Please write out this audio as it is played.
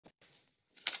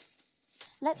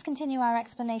Let's continue our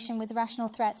explanation with rational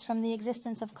threats from the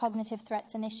existence of cognitive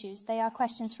threats and issues. They are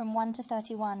questions from 1 to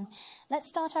 31. Let's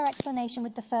start our explanation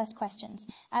with the first questions.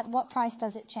 At what price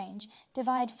does it change?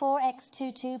 Divide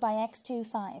 4x22 by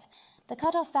x25. The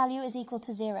cutoff value is equal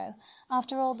to 0.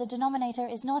 After all, the denominator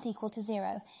is not equal to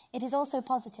 0. It is also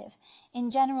positive.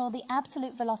 In general, the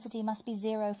absolute velocity must be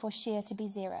 0 for shear to be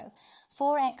 0.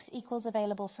 4x equals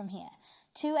available from here.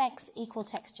 2x equal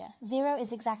texture. 0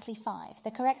 is exactly 5.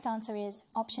 The correct answer is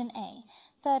option A.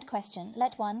 Third question,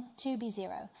 let 1, 2 be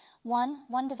 0.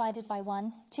 1 divided by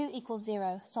 1, 2 equals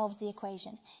 0, solves the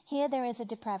equation. Here there is a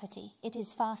depravity. It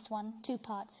is fast 1, 2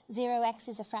 parts. 0x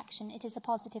is a fraction. It is a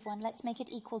positive 1. Let's make it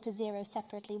equal to 0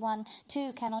 separately. 1,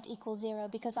 2 cannot equal 0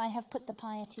 because I have put the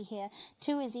piety here.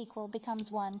 2 is equal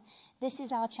becomes 1. This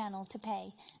is our channel to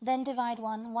pay. Then divide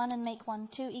 1 and make 1,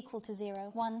 2 equal to 0.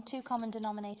 1, 2 common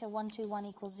denominator, 1, 2, 1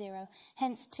 equals 0.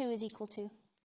 Hence 2 is equal to